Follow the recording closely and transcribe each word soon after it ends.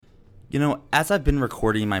As I've been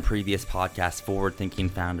recording my previous podcast, Forward Thinking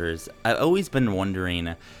Founders, I've always been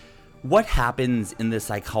wondering what happens in the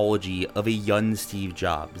psychology of a young Steve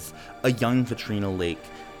Jobs, a young Katrina Lake,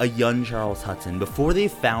 a young Charles Hudson, before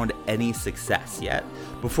they've found any success yet,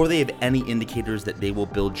 before they have any indicators that they will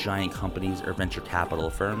build giant companies or venture capital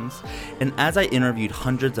firms. And as I interviewed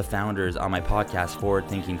hundreds of founders on my podcast, Forward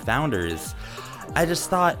Thinking Founders, I just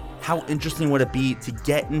thought, how interesting would it be to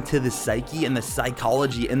get into the psyche and the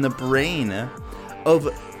psychology and the brain of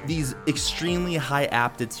these extremely high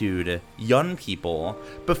aptitude young people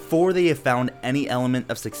before they have found any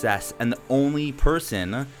element of success, and the only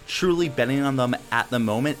person truly betting on them at the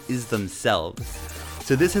moment is themselves.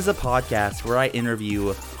 So this is a podcast where I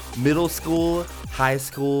interview middle school, high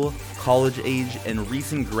school, college age, and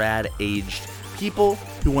recent grad aged people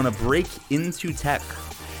who want to break into tech,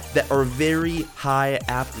 that are very high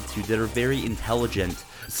aptitude, that are very intelligent.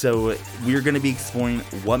 So we're going to be exploring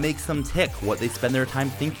what makes them tick, what they spend their time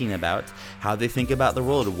thinking about, how they think about the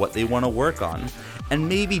world, what they want to work on. And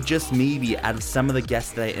maybe, just maybe, out of some of the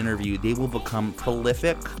guests that I interview, they will become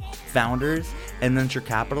prolific founders and venture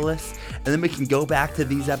capitalists. And then we can go back to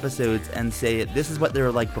these episodes and say, this is what they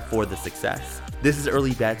were like before the success. This is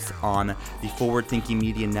Early Bets on the Forward Thinking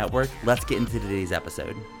Media Network. Let's get into today's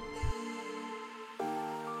episode.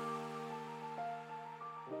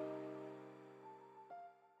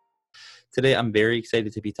 Today, I'm very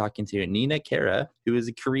excited to be talking to Nina Khera, who is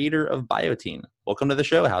a creator of Biotein. Welcome to the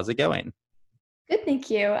show. How's it going? Good, thank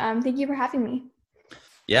you. Thank you for having me.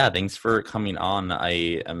 Yeah, thanks for coming on.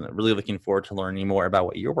 I am really looking forward to learning more about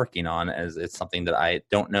what you're working on, as it's something that I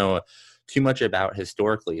don't know too much about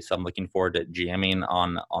historically. So I'm looking forward to jamming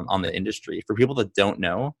on the industry. For people that don't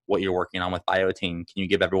know what you're working on with Biotein, can you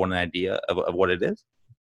give everyone an idea of what it is?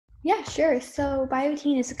 Yeah, sure. So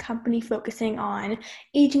Biotein is a company focusing on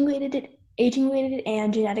aging-related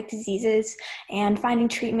and genetic diseases and finding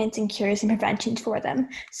treatments and cures and preventions for them.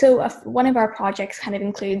 So one of our projects kind of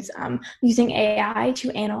includes using AI to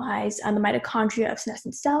analyze the mitochondria of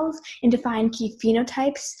senescent cells and to find key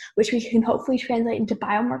phenotypes, which we can hopefully translate into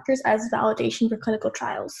biomarkers as validation for clinical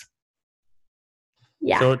trials.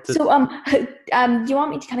 Yeah. Do you want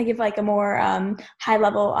me to kind of give like a more high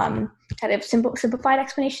level kind of simplified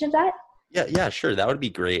explanation of that? Yeah, sure. That would be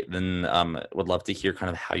great. Then would love to hear kind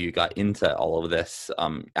of how you got into all of this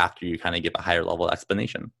after you kind of give a higher level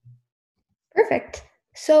explanation. Perfect.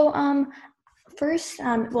 So first,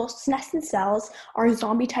 senescent cells are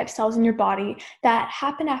zombie type cells in your body that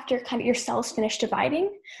happen after kind of your cells finish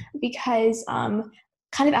dividing, because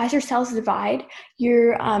kind of as your cells divide,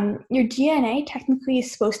 your DNA technically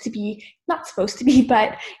is not supposed to be,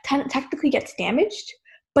 but technically gets damaged.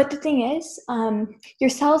 But the thing is, your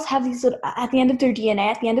cells have these little, at the end of their DNA,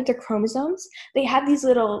 at the end of their chromosomes, they have these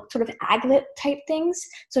little sort of aglet type things,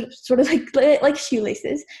 sort of like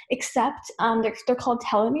shoelaces, except they're called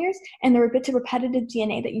telomeres, and they're bits of repetitive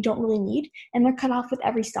DNA that you don't really need, and they're cut off with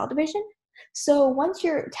every cell division. So once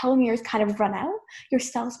your telomeres kind of run out, your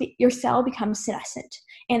cell becomes senescent,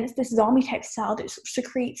 and it's this zombie type cell that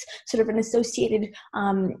secretes sort of an associated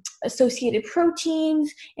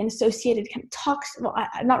proteins and associated kind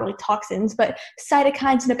of not really toxins, but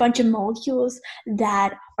cytokines and a bunch of molecules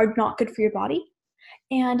that are not good for your body.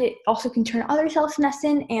 And it also can turn other cells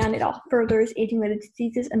senescent, and it also furthers aging-related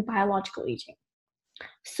diseases and biological aging.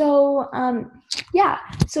 So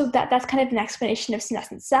so that's kind of an explanation of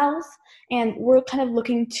senescent cells, and we're kind of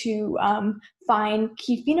looking to find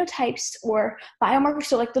key phenotypes or biomarkers,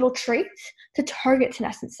 so like little traits to target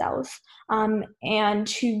senescent cells and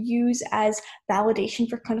to use as validation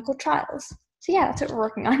for clinical trials. So yeah, that's what we're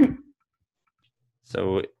working on.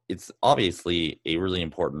 So it's obviously a really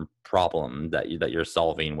important problem that you're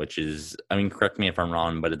solving, which is, I mean, correct me if I'm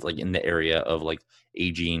wrong, but it's like in the area of like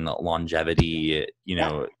aging, longevity,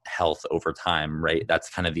 health over time, right? That's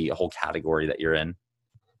kind of the whole category that you're in.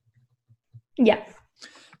 Yeah.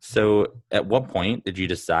 So at what point did you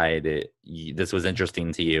decide this was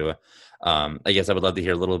interesting to you? I guess I would love to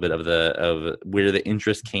hear a little bit of where the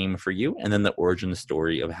interest came for you, and then the origin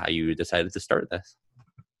story of how you decided to start this.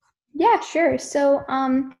 Yeah, sure. So,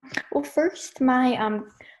 first, my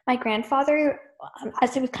grandfather,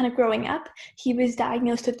 as he was kind of growing up, he was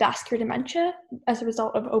diagnosed with vascular dementia as a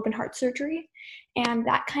result of open heart surgery, and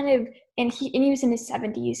that and he was in his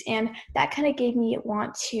 70s, and that kind of gave me a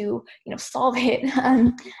want to, solve it,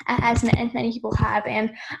 as many people have,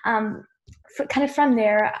 and from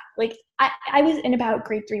there, like I was in about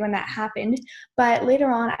grade 3 when that happened, but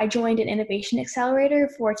later on I joined an innovation accelerator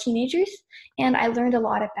for teenagers, and I learned a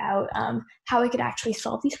lot about how I could actually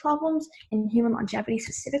solve these problems in human longevity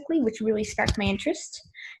specifically, which really sparked my interest.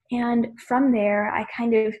 And from there,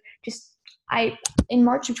 in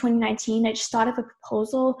March of 2019, I just thought of a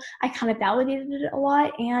proposal. I kind of validated it a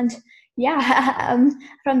lot. And yeah,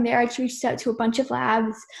 from there, I reached out to a bunch of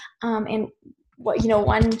labs, and one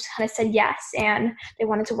kind of said yes, and they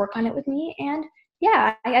wanted to work on it with me. And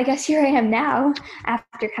yeah, I guess here I am now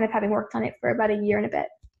after kind of having worked on it for about a year and a bit.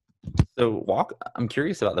 So I'm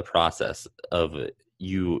curious about the process of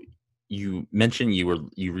you. You mentioned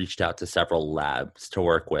you reached out to several labs to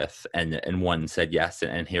work with, and one said yes,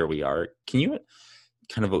 and here we are. Can you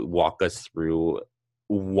kind of walk us through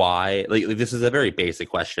why? Like, this is a very basic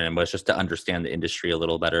question, but it's just to understand the industry a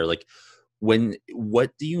little better. Like, what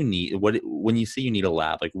do you need? When you say you need a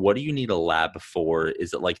lab, like, what do you need a lab for?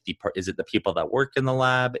 Is it like is it the people that work in the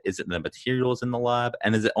lab? Is it the materials in the lab?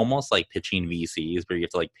 And is it almost like pitching VCs where you have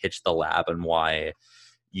to like pitch the lab and why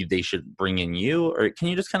they should bring in you? Or can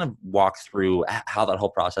you just kind of walk through how that whole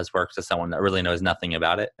process works to someone that really knows nothing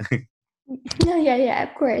about it? No, yeah,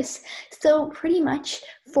 of course. So pretty much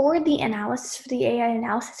for the analysis, for the AI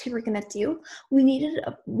analysis we were going to do, we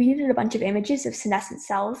needed a bunch of images of senescent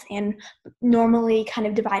cells and normally kind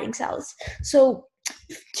of dividing cells. So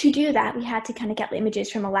to do that, we had to kind of get the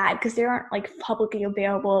images from a lab because they aren't like publicly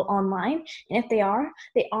available online, and if they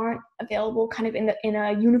aren't available kind of in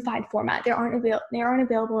a unified format. They aren't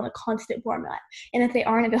available in a constant format, and if they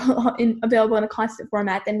aren't available in a constant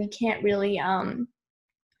format, then we can't really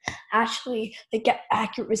actually like get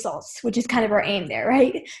accurate results, which is kind of our aim there,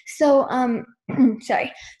 right? So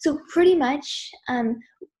sorry. So pretty much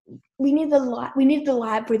we need the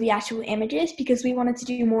lab for the actual images because we wanted to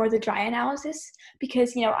do more of the dry analysis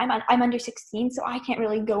because I'm under 16, so I can't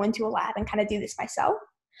really go into a lab and kind of do this myself.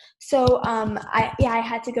 So I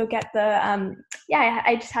had to go get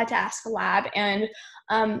I just had to ask the lab, and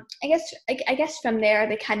I guess from there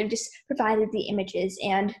they kind of just provided the images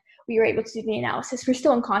and we were able to do the analysis. We're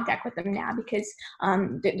still in contact with them now because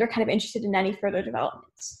they're kind of interested in any further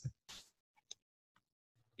developments.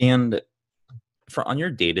 And on your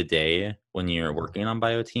day-to-day when you're working on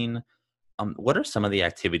Biotein, what are some of the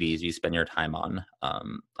activities you spend your time on?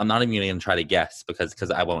 I'm not even going to try to guess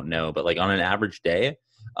because I won't know, but like on an average day,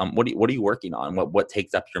 what are you working on? What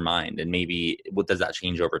takes up your mind, and maybe what does that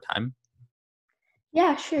change over time?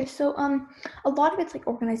 Yeah, sure. So a lot of it's like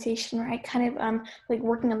organization, right? Kind of like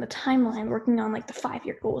working on the timeline, working on like the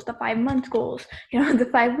 5-year goals, the 5-month goals, the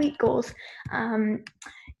 5-week goals,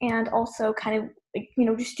 and also kind of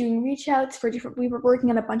like, just doing reach outs for we were working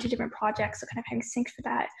on a bunch of different projects, so kind of having sync for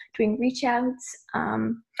that, doing reach outs.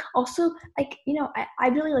 Also, like, I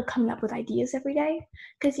really like coming up with ideas every day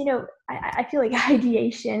because, I feel like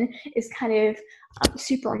ideation is kind of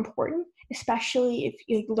super important, especially if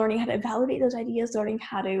you're learning how to validate those ideas, learning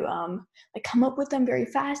how to like come up with them very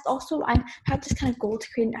fast. Also, I have this kind of goal to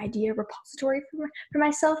create an idea repository for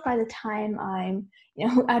myself by the time I'm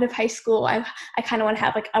out of high school. I kind of want to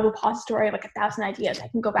have like a repository of like 1,000 ideas I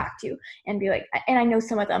can go back to and be like, and I know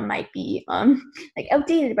some of them might be like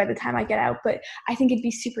outdated by the time I get out, but I think it'd be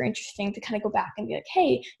super interesting to kind of go back and be like,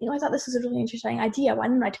 hey, I thought this was a really interesting idea. Why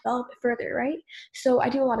didn't I develop it further, right? So I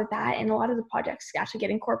do a lot of that, and a lot of the projects actually get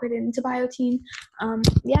incorporated into Biotein.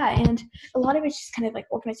 And a lot of it's just kind of like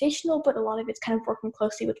organizational, but a lot of it's kind of working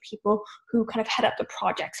closely with people who kind of head up the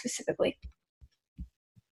project specifically.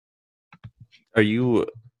 Are you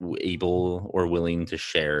able or willing to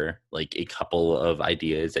share like a couple of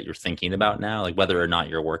ideas that you're thinking about now, like whether or not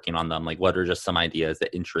you're working on them? Like, what are just some ideas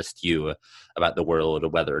that interest you about the world, or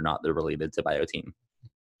whether or not they're related to Biotein?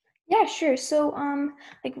 Yeah, sure. So,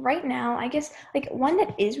 like right now, I guess like one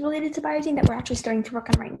that is related to biotin that we're actually starting to work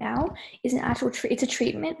on right now is an actual it's a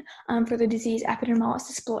treatment for the disease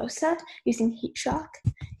epidermolysis bullosa using heat shock.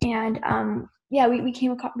 And yeah, we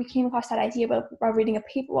came across that idea by reading a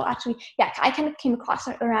paper. Well, actually, yeah, I kind of came across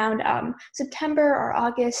it around September or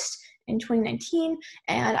August in 2019,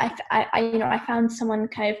 and I found someone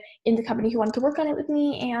kind of in the company who wanted to work on it with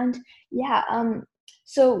me, and yeah,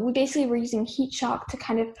 so we basically were using heat shock to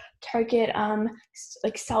kind of target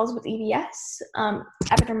like cells with EBS,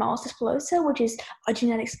 epidermolysis bullosa, which is a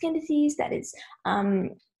genetic skin disease that is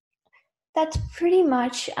that's pretty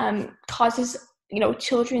much causes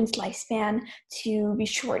children's lifespan to be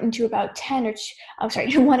shortened to about 1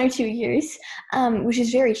 or 2 years, which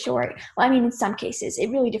is very short. Well, I mean, in some cases, it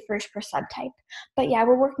really differs per subtype. But yeah,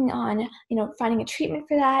 we're working on finding a treatment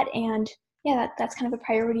for that, and yeah, that's kind of a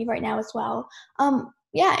priority right now as well.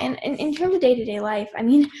 Yeah, and in terms of day-to-day life, I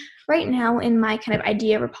mean, right now in my kind of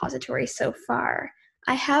idea repository so far,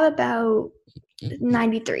 I have about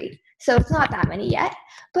 93. So it's not that many yet,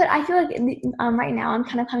 but I feel like right now I'm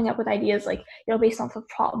kind of coming up with ideas like, based off of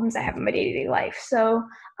problems I have in my day-to-day life. So,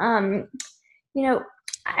 you know,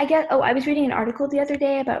 I was reading an article the other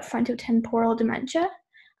day about frontotemporal dementia.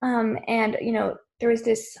 And, there was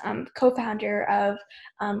this co-founder of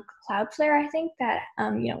Cloudflare, I think, that,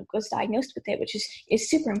 was diagnosed with it, which is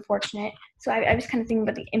super unfortunate. So I was kind of thinking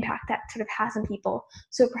about the impact that sort of has on people.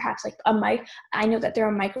 So perhaps like I know that there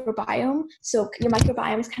are microbiome. So your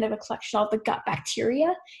microbiome is kind of a collection of all the gut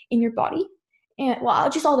bacteria in your body. And well,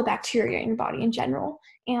 just all the bacteria in your body in general.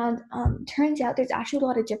 And turns out there's actually a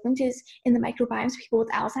lot of differences in the microbiomes of people with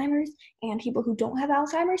Alzheimer's and people who don't have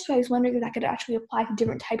Alzheimer's. So I was wondering if that could actually apply to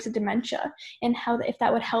different types of dementia and if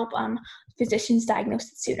that would help physicians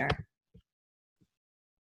diagnose it sooner.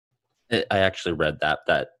 I actually read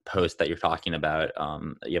that post that you're talking about,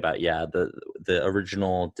 the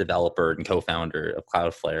original developer and co-founder of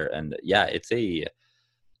Cloudflare, and yeah, it's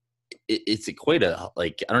quite a,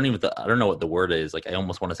 like, I don't know what the word is, like I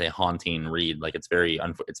almost want to say haunting read. Like it's very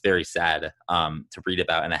sad to read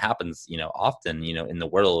about, and it happens often in the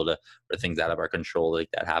world where things out of our control like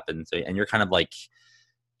that happen. So, and you're kind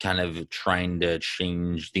of trying to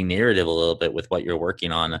change the narrative a little bit with what you're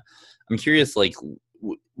working on. I'm curious, like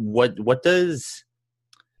what does,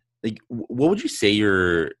 like, what would you say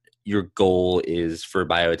your goal is for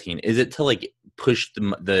Biotin? Is it to like push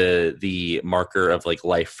the marker of like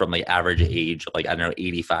life from like average age of like, I don't know,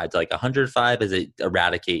 85 to like 105? Is it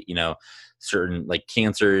eradicate certain like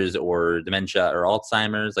cancers or dementia or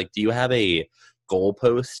Alzheimer's? Like, do you have a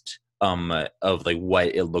goalpost of like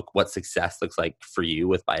what success looks like for you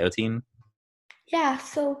with Biotin? Yeah,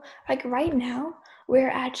 so like right now we're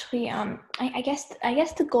actually I guess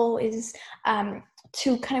the goal is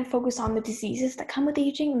to kind of focus on the diseases that come with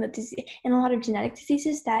aging and a lot of genetic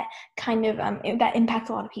diseases that kind of that impact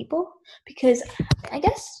a lot of people, because I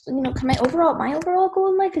guess my overall goal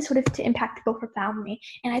in life is sort of to impact people for family,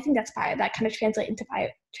 and I think that kind of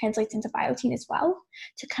translates into Biotin as well,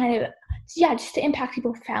 to kind of, yeah, just to impact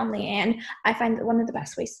people profoundly. And I find that one of the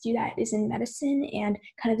best ways to do that is in medicine and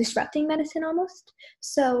kind of disrupting medicine almost.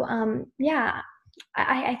 So yeah,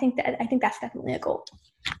 I think that's definitely a goal.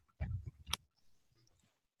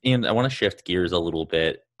 And I want to shift gears a little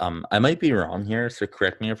bit. I might be wrong here, so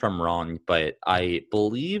correct me if I'm wrong, but I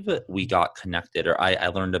believe we got connected, or I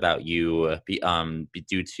learned about you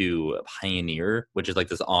due to Pioneer, which is like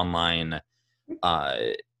this online uh,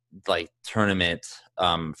 like tournament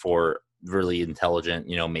for really intelligent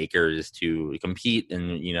makers to compete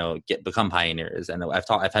and become pioneers. And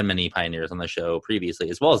I've had many pioneers on the show previously,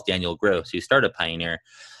 as well as Daniel Gross, who started Pioneer.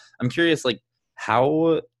 I'm curious, like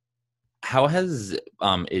how has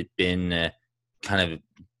it been kind of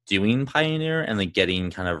doing Pioneer and like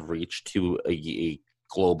getting kind of reach to a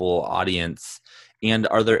global audience? And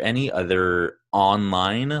are there any other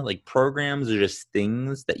online like programs or just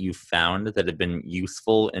things that you found that have been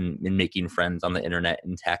useful in making friends on the internet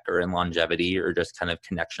in tech or in longevity or just kind of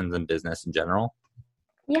connections in business in general?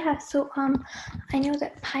 Yeah, so I know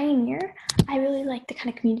that Pioneer, I really like the kind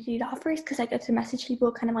of community it offers, because I get to message people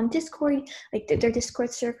kind of on Discord, like their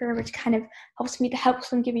Discord server, which kind of helps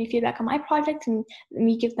them give me feedback on my project and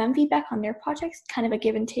me give them feedback on their projects, kind of a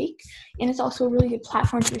give and take. And it's also a really good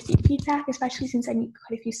platform to receive feedback, especially since I meet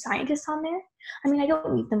quite a few scientists on there. I mean, I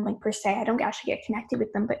don't meet them like per se, I don't actually get connected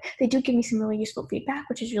with them, but they do give me some really useful feedback,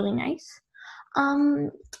 which is really nice.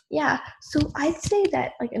 Um, yeah, so I'd say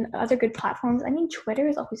that like in other good platforms, I mean, Twitter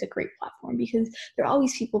is always a great platform because there are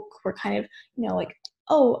always people who are kind of, like,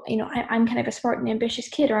 oh, I'm kind of a smart and ambitious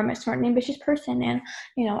kid, or I'm a smart and ambitious person, and,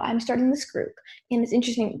 I'm starting this group. And it's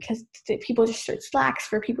interesting because people just start Slacks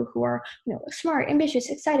for people who are, smart, ambitious,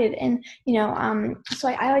 excited. And, so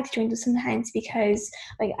I like to join this sometimes because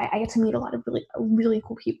like I get to meet a lot of really, really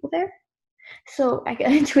cool people there. So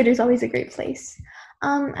Twitter is always a great place.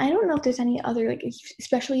 I don't know if there's any other like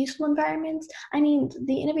especially useful environments. I mean,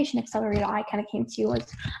 the innovation accelerator I kind of came to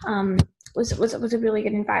was a really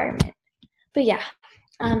good environment. But yeah,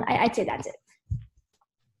 I'd say that's it.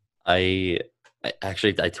 I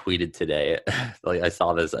actually I tweeted today, like I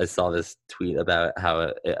saw this tweet about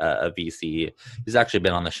how a VC who's actually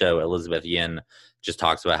been on the show, Elizabeth Yin, just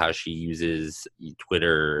talks about how she uses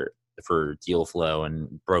Twitter for deal flow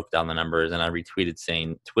and broke down the numbers, and I retweeted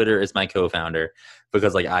saying Twitter is my co-founder,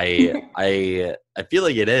 because like I feel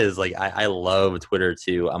like it is, like I love Twitter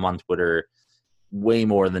too. I'm on Twitter way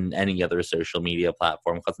more than any other social media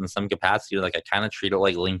platform, because in some capacity like I kind of treat it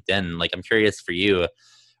like LinkedIn. Like I'm curious for you,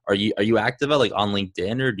 are you active like on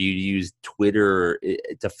LinkedIn, or do you use Twitter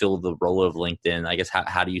to fill the role of LinkedIn? I guess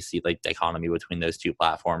how do you see like dichotomy between those two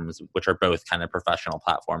platforms, which are both kind of professional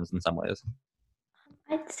platforms in some ways?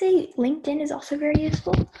 I'd say LinkedIn is also very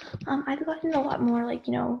useful. I've gotten a lot more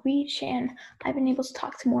reach, and I've been able to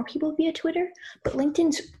talk to more people via Twitter, but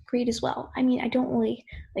LinkedIn's great as well. I mean, I don't really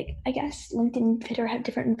I guess LinkedIn and Twitter have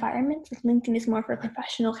different environments. Like LinkedIn is more for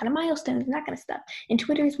professional kind of milestones and that kind of stuff, and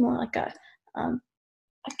Twitter is more like a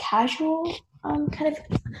casual kind of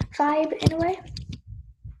vibe in a way.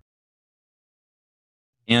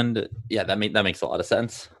 And yeah, that makes a lot of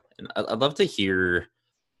sense. And I'd love to hear,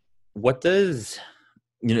 what does,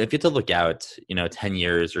 if you had to look out, 10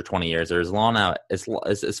 years or 20 years, or as long out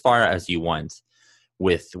as far as you want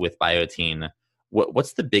with Bioteen,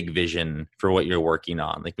 what's the big vision for what you're working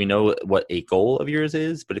on? Like, we know what a goal of yours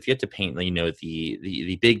is, but if you had to paint,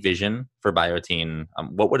 the big vision for Bioteen,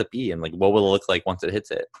 what would it be, and like what will it look like once it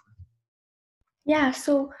hits it? Yeah,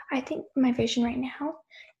 so I think my vision right now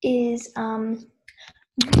is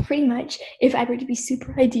pretty much, if I were to be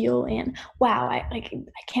super ideal and wow, I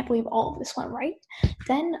can't believe all of this went right,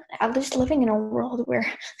 then I'm just living in a world where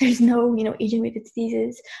there's no age-related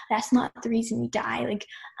diseases. That's not the reason we die.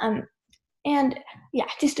 And yeah,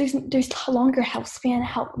 just there's longer health span.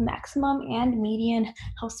 Health maximum and median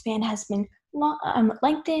health span has been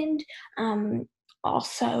lengthened.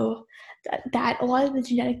 Also, that a lot of the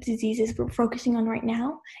genetic diseases we're focusing on right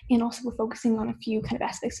now, and also we're focusing on a few kind of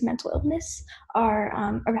aspects of mental illness,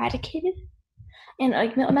 are eradicated.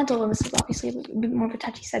 And mental illness is obviously a bit more of a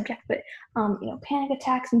touchy subject, but panic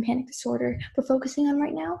attacks and panic disorder we're focusing on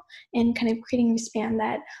right now, and kind of creating a span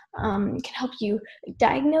that can help you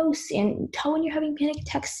diagnose and tell when you're having panic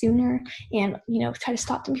attacks sooner, and try to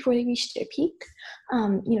stop them before they reach their peak.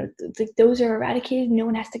 Those are eradicated. No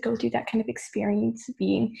one has to go through that kind of experience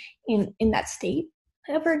being in that state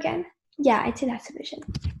ever again. Yeah, I'd say that's a vision.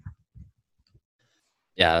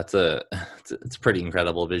 Yeah, it's a pretty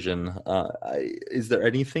incredible vision. Is there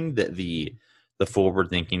anything that the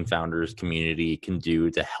forward-thinking founders community can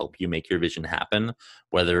do to help you make your vision happen?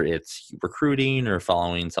 Whether it's recruiting or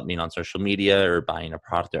following something on social media or buying a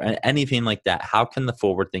product or anything like that, how can the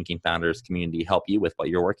forward-thinking founders community help you with what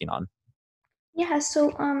you're working on? Yeah,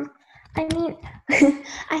 so I mean,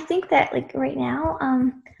 I think that right now,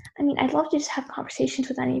 I mean, I'd love to just have conversations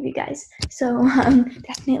with any of you guys. So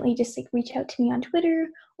definitely just reach out to me on Twitter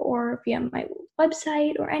or via my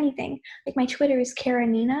website or anything. Like my Twitter is Khera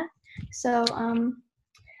Nina, so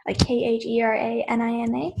like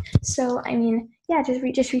KHERANINA. So I mean, yeah, just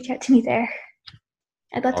reach out to me there.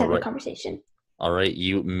 I'd love to All have a right. conversation. All right,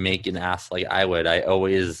 you make an ass like I would. I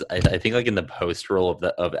think like in the post roll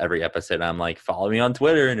of every episode, I'm like, follow me on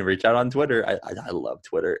Twitter and reach out on Twitter. I love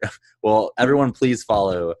Twitter. Well, everyone, please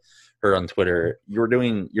follow her on Twitter. You're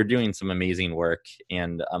doing some amazing work,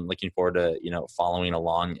 and I'm looking forward to following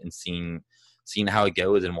along and seeing how it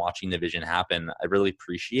goes and watching the vision happen. I really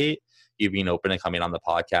appreciate you being open and coming on the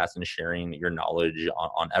podcast and sharing your knowledge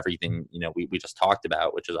on everything we just talked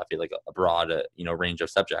about, which is, I feel like, a broad range of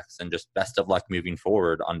subjects. And just best of luck moving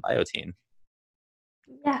forward on Bioteen.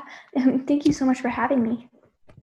 Yeah, thank you so much for having me.